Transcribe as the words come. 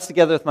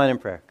together with mine in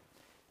prayer.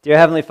 Dear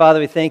Heavenly Father,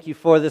 we thank you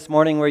for this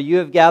morning where you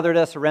have gathered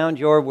us around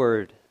your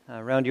word,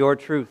 around your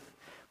truth.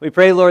 We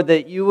pray, Lord,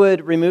 that you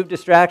would remove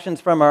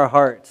distractions from our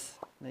hearts,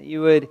 that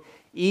you would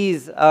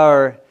ease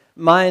our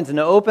minds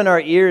and open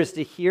our ears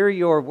to hear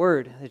your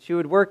word, that you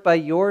would work by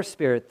your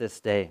Spirit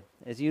this day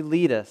as you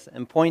lead us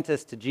and point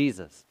us to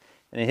Jesus.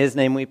 And in his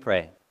name we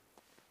pray.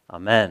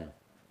 Amen.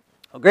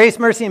 Well, grace,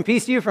 mercy, and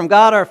peace to you from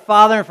God our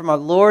Father and from our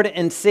Lord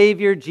and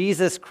Savior,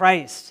 Jesus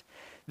Christ.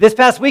 This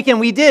past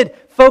weekend, we did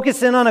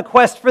focus in on a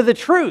quest for the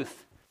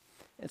truth.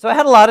 And so I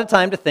had a lot of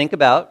time to think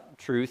about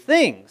true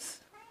things.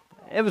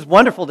 It was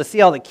wonderful to see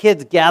all the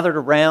kids gathered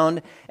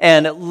around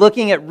and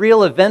looking at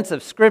real events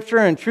of Scripture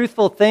and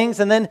truthful things,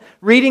 and then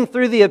reading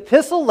through the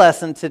epistle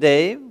lesson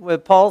today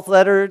with Paul's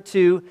letter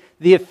to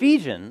the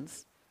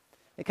Ephesians.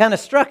 It kind of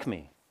struck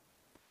me.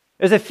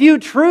 There's a few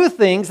true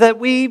things that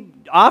we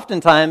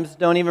oftentimes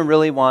don't even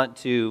really want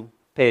to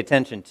pay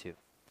attention to.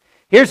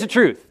 Here's the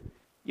truth.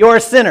 You're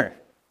a sinner.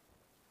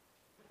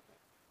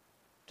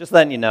 Just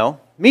letting you know.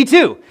 Me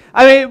too.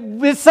 I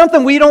mean, it's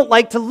something we don't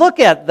like to look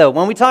at, though.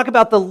 When we talk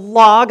about the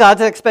law, God's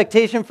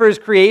expectation for his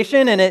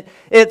creation, and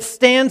it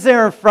stands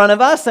there in front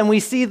of us, and we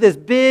see this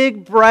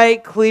big,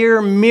 bright,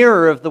 clear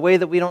mirror of the way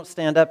that we don't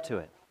stand up to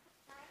it.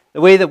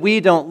 The way that we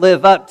don't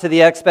live up to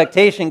the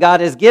expectation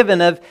God has given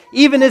of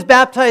even his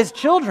baptized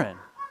children.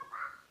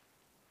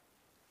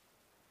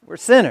 We're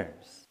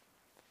sinners.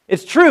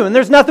 It's true, and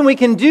there's nothing we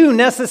can do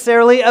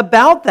necessarily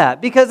about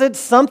that because it's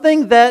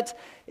something that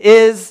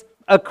is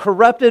a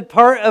corrupted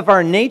part of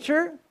our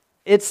nature.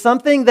 It's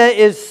something that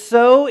is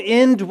so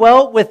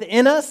indwelt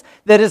within us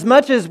that as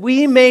much as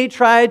we may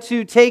try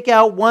to take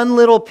out one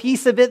little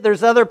piece of it,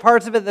 there's other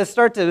parts of it that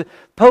start to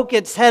poke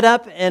its head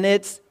up, and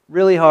it's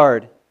really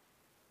hard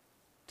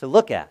to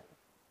look at.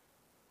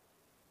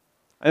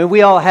 I mean,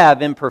 we all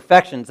have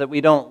imperfections that we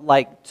don't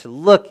like to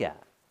look at.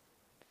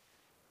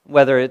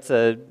 Whether it's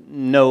a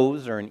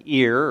nose or an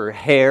ear or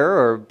hair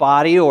or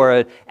body or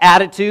an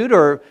attitude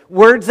or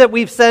words that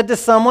we've said to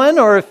someone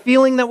or a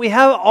feeling that we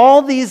have,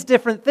 all these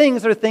different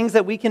things are things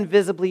that we can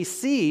visibly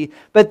see.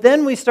 But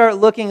then we start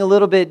looking a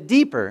little bit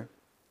deeper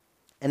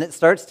and it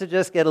starts to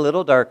just get a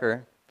little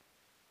darker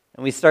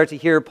and we start to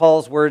hear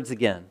Paul's words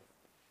again.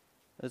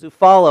 Those who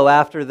follow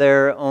after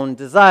their own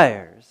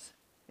desires,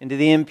 into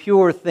the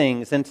impure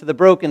things, into the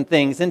broken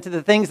things, into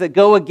the things that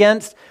go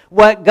against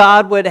what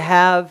God would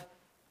have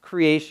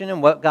creation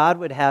and what God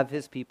would have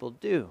his people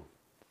do.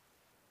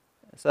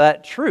 So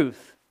that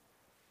truth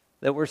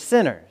that we're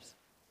sinners,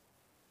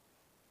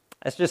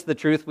 that's just the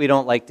truth we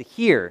don't like to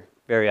hear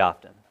very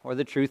often, or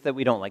the truth that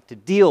we don't like to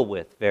deal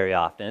with very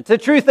often. It's a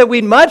truth that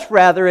we'd much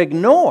rather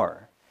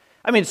ignore.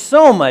 I mean, it's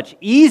so much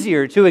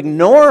easier to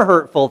ignore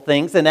hurtful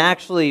things than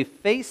actually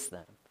face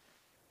them.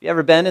 You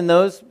ever been in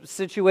those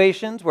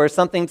situations where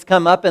something's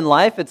come up in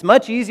life? It's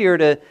much easier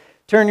to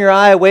turn your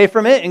eye away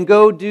from it and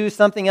go do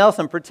something else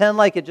and pretend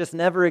like it just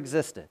never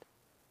existed.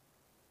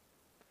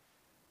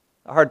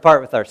 The hard part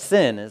with our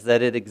sin is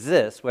that it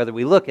exists whether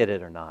we look at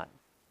it or not.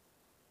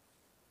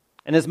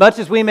 And as much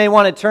as we may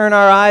want to turn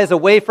our eyes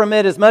away from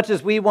it, as much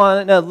as we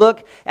want to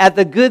look at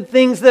the good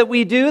things that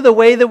we do, the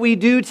way that we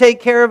do take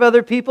care of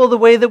other people, the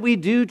way that we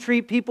do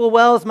treat people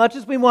well, as much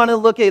as we want to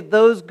look at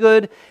those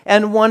good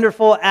and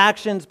wonderful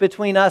actions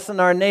between us and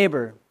our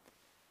neighbor,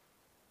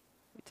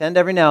 tend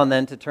every now and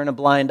then to turn a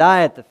blind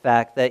eye at the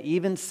fact that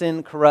even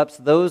sin corrupts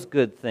those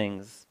good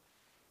things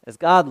as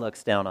God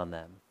looks down on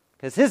them.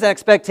 Because his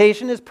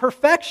expectation is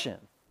perfection.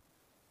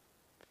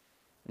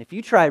 And if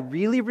you try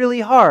really,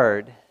 really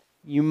hard,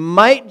 you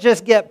might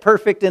just get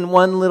perfect in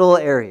one little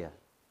area.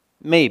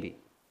 Maybe.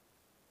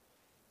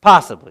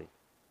 Possibly.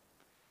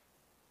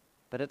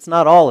 But it's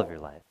not all of your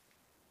life.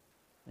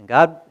 And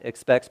God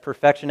expects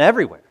perfection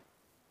everywhere.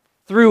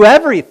 Through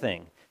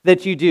everything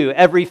that you do,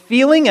 every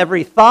feeling,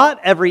 every thought,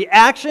 every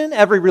action,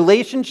 every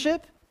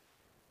relationship,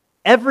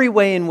 every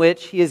way in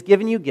which he has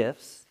given you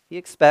gifts, he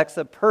expects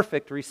a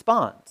perfect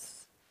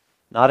response,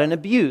 not an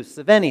abuse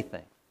of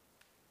anything.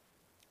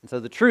 And so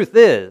the truth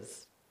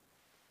is,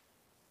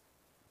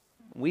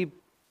 we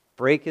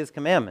break his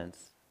commandments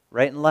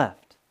right and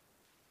left,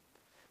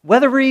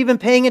 whether we're even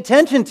paying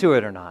attention to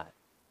it or not.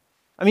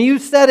 I mean, you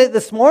said it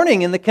this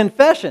morning in the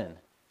confession,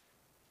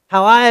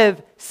 how I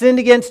have sinned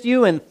against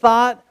you in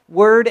thought,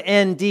 word,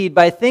 and deed,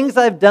 by things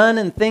I've done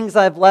and things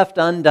I've left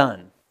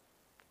undone.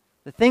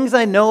 The things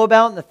I know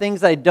about and the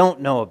things I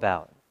don't know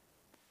about.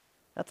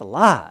 That's a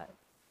lot.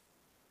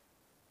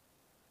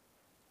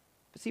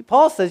 But see,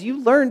 Paul says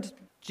you learned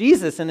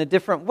Jesus in a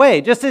different way.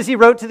 Just as he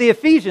wrote to the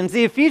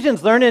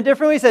Ephesians learned in a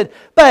different way. He said,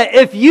 but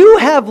if you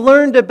have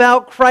learned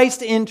about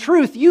Christ in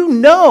truth, you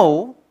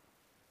know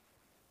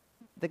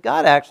that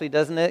God actually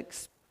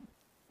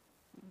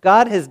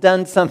God has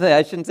done something.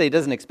 I shouldn't say he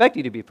doesn't expect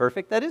you to be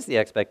perfect. That is the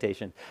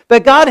expectation.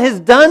 But God has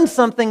done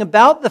something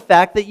about the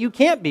fact that you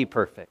can't be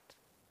perfect.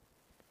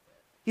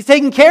 He's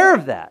taken care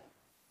of that.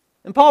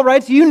 And Paul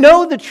writes, you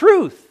know the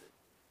truth.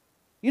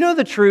 You know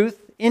the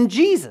truth in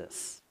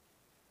Jesus.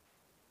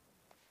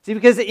 See,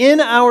 because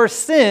in our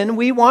sin,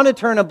 we want to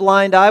turn a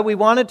blind eye, we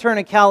want to turn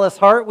a callous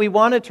heart, we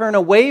want to turn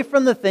away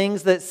from the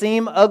things that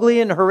seem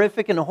ugly and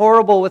horrific and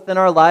horrible within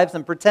our lives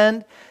and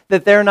pretend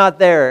that they're not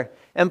there.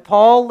 And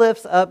Paul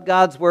lifts up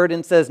God's word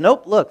and says,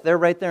 nope, look, they're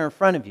right there in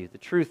front of you. The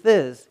truth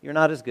is, you're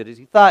not as good as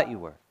you thought you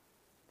were.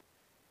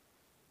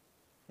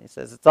 He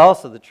says it's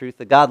also the truth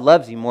that God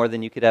loves you more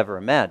than you could ever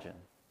imagine.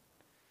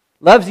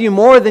 Loves you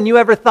more than you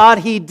ever thought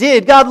He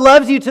did. God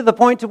loves you to the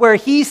point to where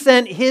He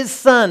sent His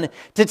Son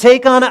to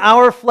take on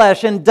our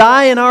flesh and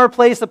die in our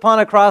place upon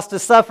a cross to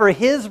suffer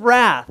His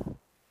wrath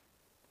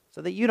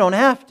so that you don't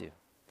have to.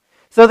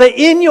 So that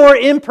in your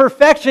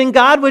imperfection,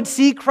 God would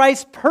see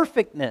Christ's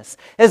perfectness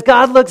as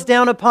God looks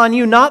down upon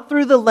you, not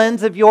through the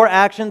lens of your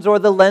actions or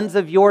the lens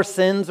of your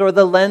sins or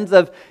the lens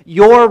of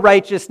your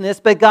righteousness,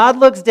 but God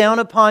looks down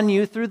upon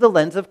you through the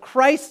lens of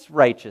Christ's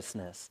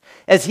righteousness.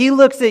 As He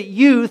looks at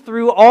you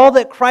through all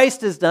that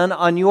Christ has done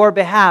on your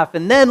behalf,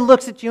 and then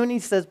looks at you and He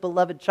says,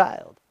 beloved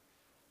child.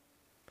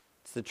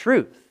 It's the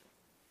truth.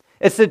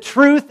 It's the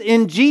truth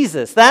in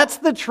Jesus. That's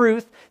the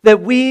truth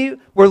that we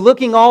were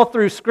looking all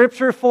through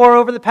Scripture for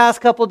over the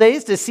past couple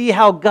days to see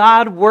how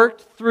God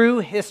worked through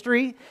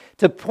history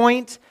to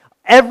point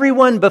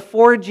everyone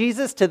before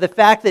Jesus to the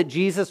fact that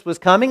Jesus was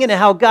coming, and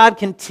how God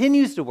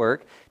continues to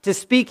work to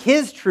speak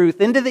His truth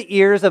into the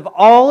ears of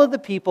all of the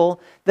people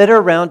that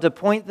are around to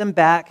point them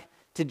back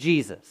to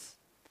Jesus.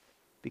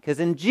 Because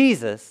in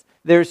Jesus,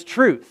 there's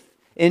truth.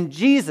 In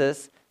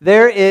Jesus,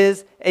 there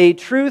is a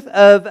truth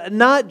of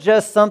not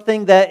just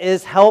something that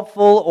is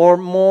helpful or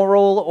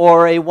moral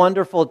or a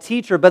wonderful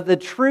teacher, but the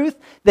truth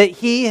that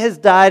He has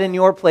died in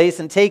your place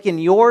and taken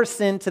your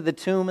sin to the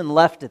tomb and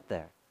left it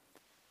there.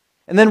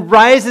 And then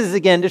rises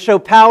again to show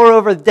power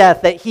over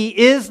death, that He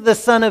is the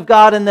Son of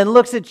God, and then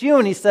looks at you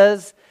and He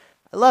says,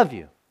 I love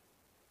you.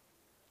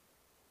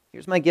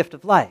 Here's my gift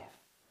of life.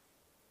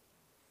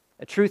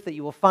 A truth that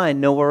you will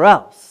find nowhere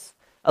else.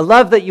 A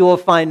love that you will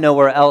find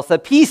nowhere else. A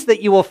peace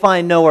that you will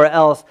find nowhere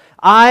else.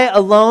 I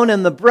alone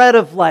am the bread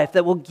of life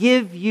that will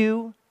give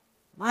you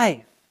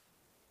life.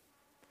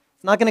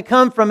 It's not going to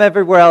come from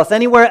everywhere else.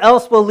 Anywhere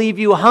else will leave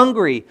you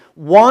hungry,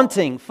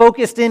 wanting,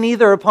 focused in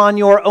either upon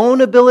your own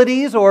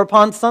abilities or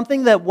upon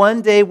something that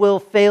one day will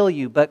fail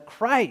you. But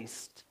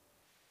Christ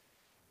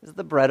is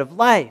the bread of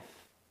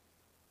life.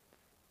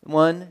 The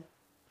one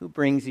who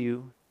brings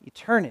you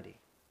eternity.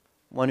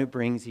 One who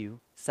brings you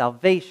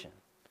salvation.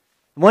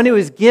 One who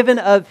is given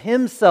of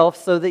Himself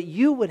so that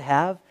you would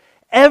have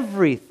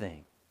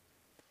everything.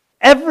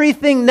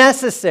 Everything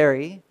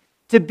necessary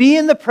to be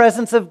in the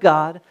presence of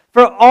God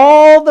for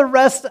all the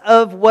rest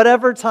of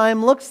whatever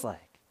time looks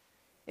like.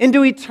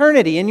 Into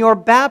eternity. In your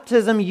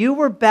baptism, you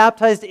were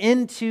baptized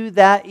into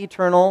that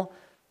eternal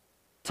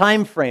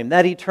time frame,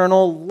 that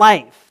eternal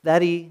life,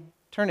 that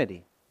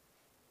eternity.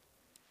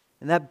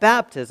 In that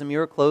baptism, you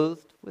were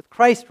clothed with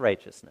Christ's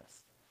righteousness.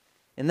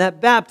 In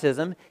that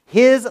baptism,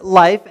 His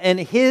life and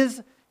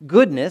His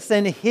goodness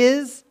and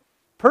His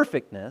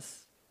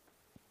perfectness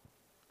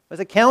was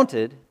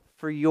accounted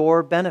for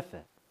your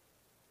benefit.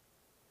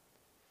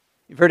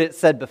 You've heard it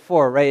said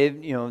before, right?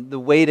 You know, the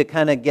way to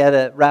kind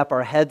of wrap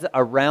our heads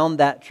around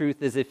that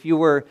truth is if you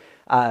were,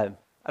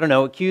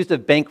 accused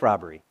of bank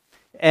robbery,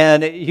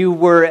 and you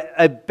were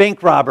a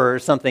bank robber or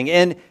something,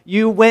 and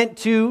you went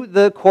to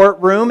the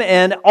courtroom,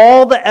 and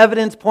all the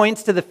evidence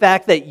points to the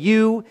fact that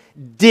you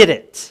did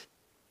it.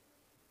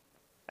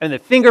 And the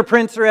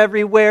fingerprints are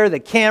everywhere, the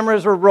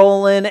cameras are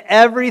rolling,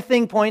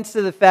 everything points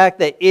to the fact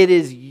that it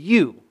is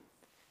you.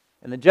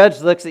 And the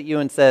judge looks at you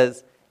and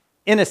says,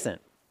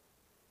 innocent.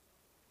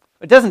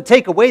 It doesn't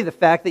take away the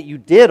fact that you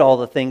did all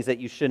the things that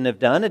you shouldn't have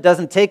done. It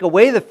doesn't take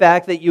away the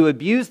fact that you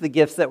abused the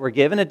gifts that were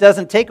given. It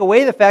doesn't take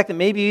away the fact that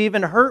maybe you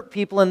even hurt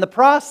people in the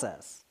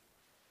process.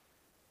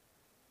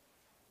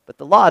 But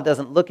the law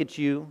doesn't look at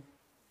you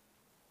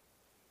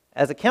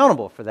as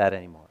accountable for that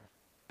anymore.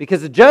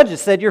 Because the judge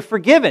has said you're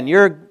forgiven,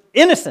 you're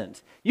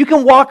innocent. You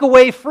can walk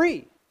away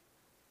free.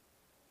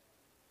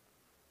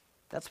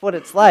 That's what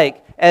it's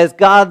like as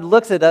God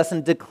looks at us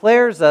and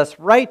declares us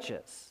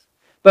righteous.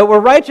 But we're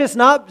righteous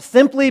not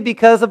simply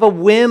because of a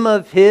whim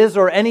of His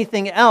or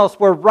anything else.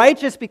 We're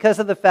righteous because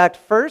of the fact,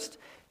 first,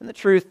 in the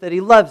truth that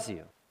He loves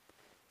you.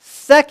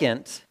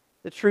 Second,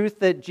 the truth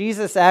that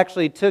Jesus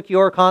actually took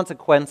your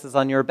consequences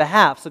on your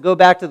behalf. So go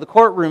back to the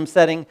courtroom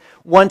setting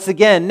once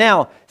again.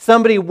 Now,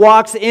 somebody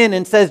walks in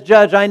and says,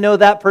 Judge, I know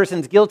that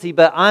person's guilty,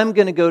 but I'm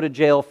going to go to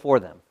jail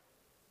for them.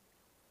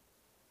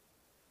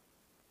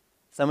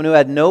 Someone who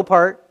had no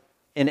part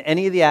in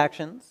any of the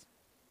actions.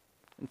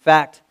 In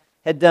fact,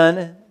 had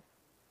done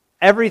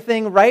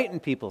everything right in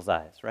people's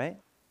eyes, right?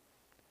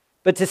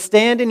 But to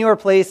stand in your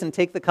place and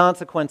take the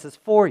consequences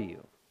for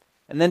you,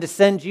 and then to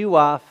send you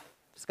off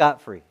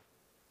scot-free.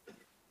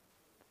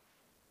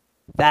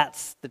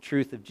 That's the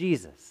truth of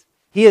Jesus.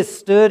 He has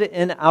stood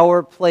in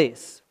our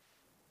place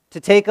to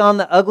take on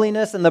the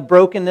ugliness and the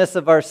brokenness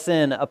of our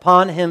sin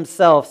upon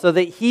Himself so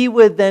that He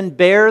would then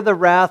bear the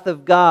wrath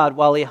of God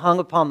while He hung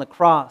upon the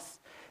cross.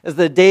 As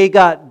the day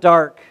got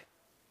dark,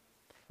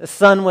 the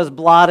sun was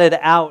blotted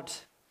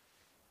out,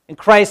 And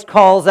Christ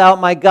calls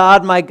out, my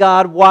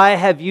God, why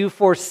have you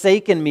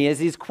forsaken me?" As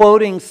he's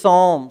quoting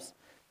Psalms.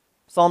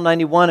 Psalm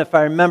 91, if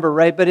I remember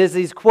right. But as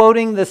he's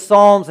quoting the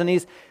Psalms and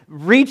he's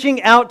reaching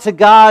out to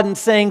God and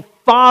saying,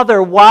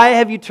 "Father, why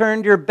have you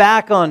turned your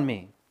back on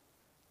me?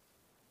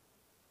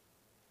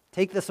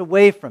 Take this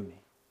away from me."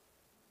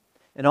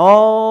 And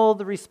all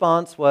the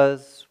response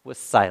was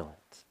silent.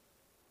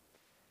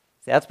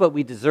 See, that's what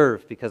we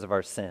deserve because of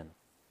our sin.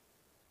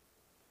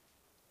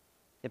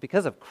 Yet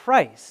because of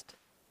Christ,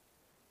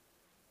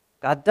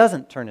 God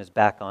doesn't turn his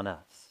back on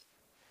us.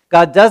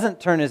 God doesn't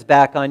turn his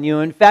back on you.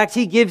 In fact,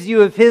 he gives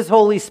you of his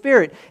Holy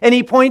Spirit. And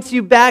he points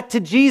you back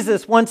to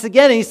Jesus once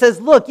again. And he says,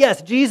 look,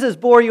 yes, Jesus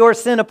bore your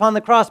sin upon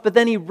the cross, but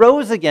then he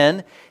rose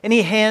again and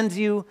he hands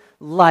you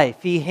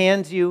life. He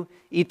hands you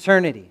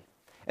eternity.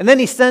 And then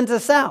he sends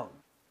us out.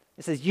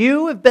 He says,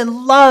 you have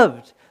been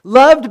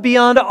loved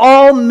beyond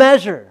all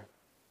measure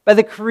by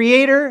the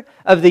Creator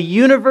of the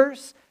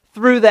universe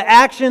through the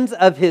actions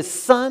of his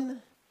Son,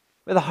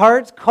 with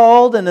hearts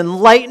called and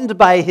enlightened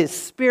by his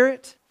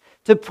Spirit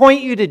to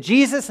point you to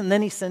Jesus, and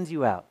then he sends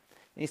you out.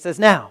 And he says,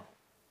 now,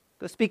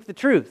 go speak the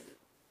truth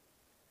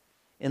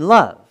in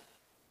love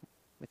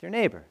with your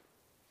neighbor.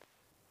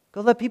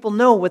 Go let people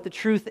know what the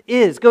truth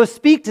is. Go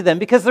speak to them,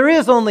 because there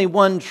is only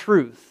one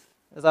truth.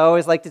 As I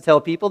always like to tell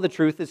people, the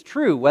truth is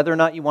true, whether or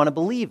not you want to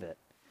believe it,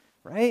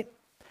 right?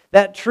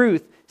 That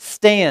truth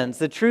stands,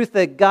 the truth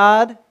that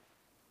God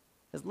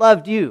has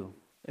loved you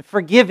and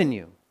forgiven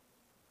you.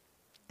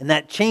 And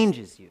that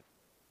changes you.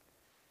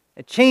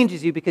 It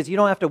changes you because you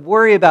don't have to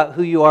worry about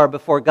who you are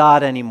before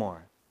God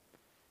anymore.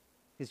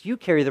 Because you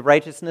carry the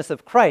righteousness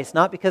of Christ,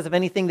 not because of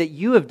anything that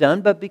you have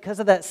done, but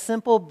because of that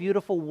simple,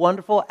 beautiful,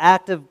 wonderful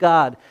act of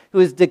God who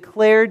has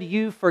declared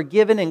you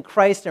forgiven in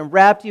Christ and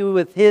wrapped you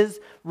with his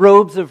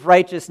robes of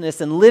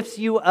righteousness and lifts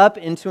you up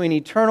into an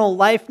eternal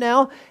life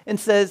now and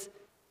says,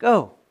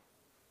 go.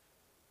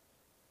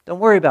 Don't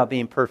worry about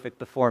being perfect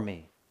before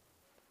me.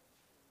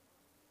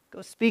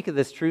 Go speak of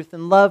this truth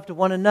and love to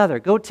one another.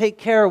 Go take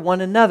care of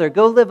one another.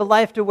 Go live a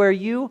life to where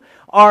you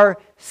are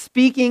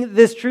speaking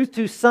this truth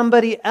to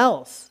somebody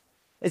else.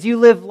 As you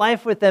live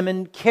life with them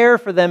and care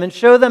for them and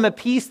show them a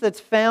peace that's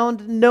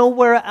found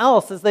nowhere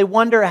else as they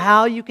wonder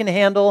how you can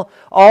handle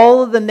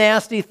all of the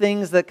nasty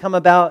things that come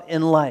about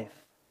in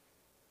life.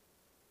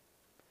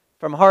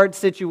 From hard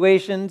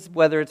situations,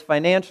 whether it's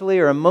financially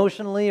or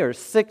emotionally or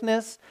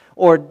sickness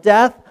or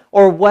death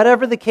or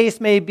whatever the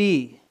case may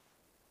be,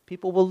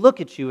 people will look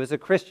at you as a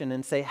Christian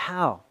and say,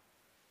 how?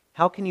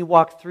 How can you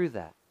walk through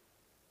that?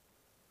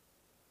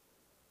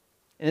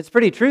 And it's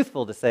pretty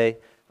truthful to say,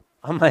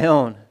 on my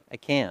own, I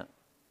can't.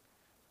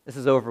 This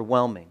is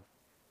overwhelming.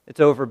 It's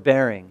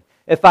overbearing.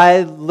 If I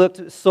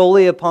looked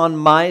solely upon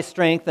my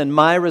strength and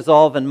my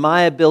resolve and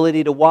my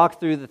ability to walk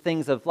through the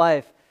things of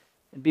life,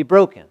 it'd be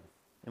broken.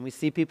 And we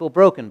see people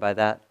broken by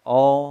that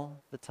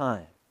all the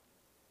time.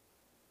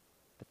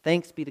 But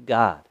thanks be to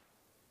God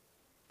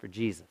for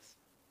Jesus.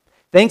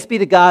 Thanks be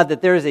to God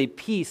that there is a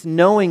peace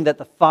knowing that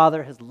the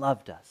Father has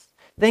loved us.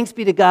 Thanks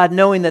be to God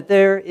knowing that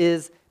there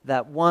is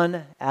that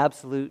one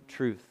absolute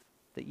truth,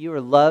 that you are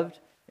loved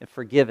and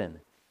forgiven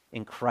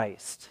in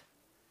Christ,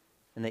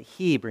 and that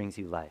he brings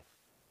you life.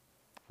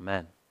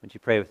 Amen. Would you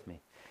pray with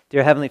me?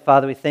 Dear Heavenly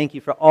Father, we thank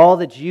you for all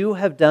that you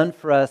have done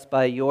for us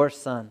by your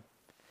Son,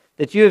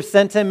 that you have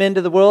sent him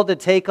into the world to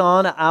take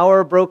on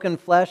our broken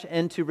flesh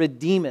and to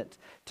redeem it,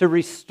 to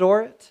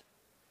restore it,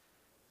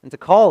 and to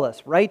call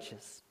us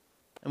righteous.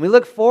 And we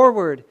look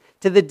forward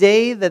to the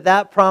day that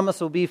that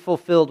promise will be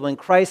fulfilled when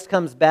Christ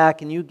comes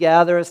back and you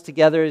gather us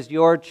together as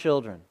your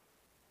children.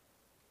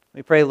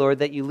 We pray, Lord,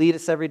 that you lead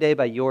us every day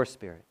by your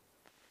Spirit,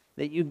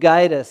 that you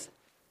guide us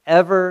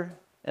ever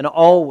and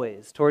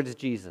always towards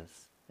Jesus.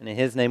 And in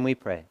his name we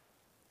pray.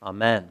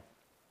 Amen.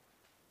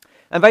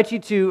 I invite you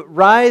to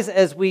rise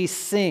as we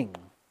sing.